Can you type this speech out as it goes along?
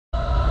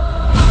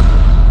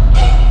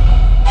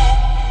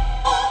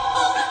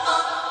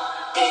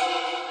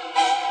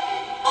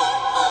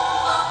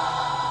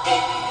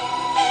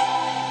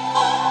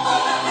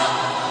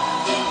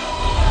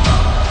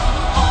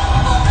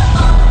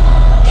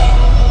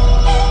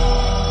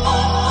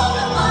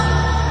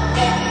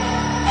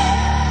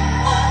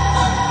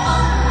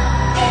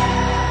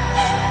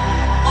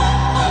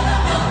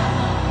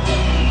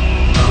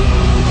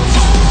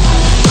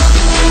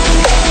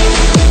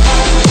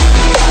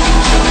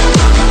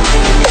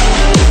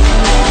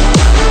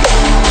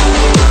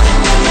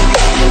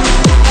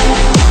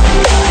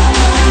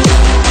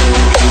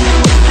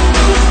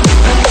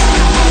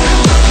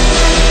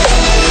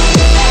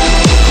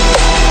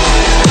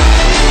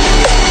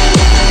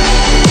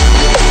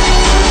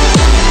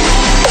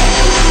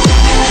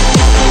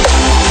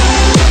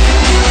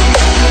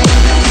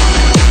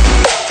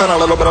a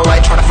little bit of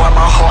light, trying to find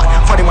my heart.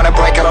 Funny when I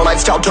break out a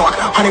lifestyle dark.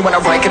 Honey when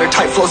I rank in a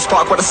tight flow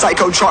spark. What a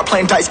psycho chart,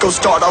 playing dice, go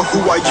starter. Who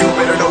are you?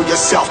 Better know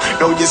yourself.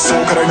 Know your soul,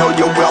 gotta know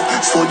your wealth.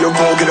 Slow your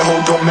roll, get a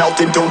hold, don't melt.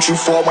 And don't you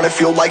fall when I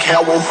feel like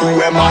hell. Well, who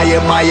am I?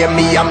 Am I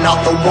me? I'm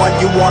not the one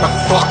you wanna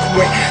fuck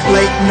with.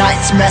 Late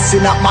nights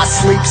messing up my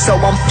sleep, so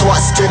I'm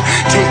flustered.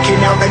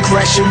 Taking out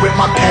aggression with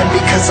my pen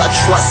because I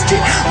trust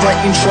it.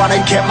 Writing, trying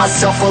to get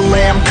myself a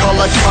lamb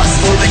color cuss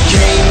for the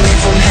game.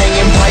 Leave from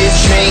hanging by a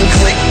chain.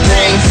 Click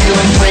bang,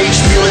 feeling rage,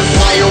 feeling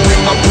fire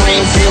in my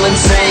brain, feeling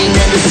insane.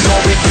 And it's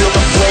only feel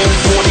the flame.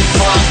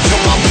 45 to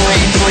my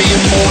brain,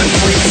 praying for it,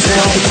 please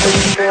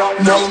help,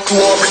 no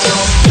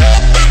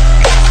glory.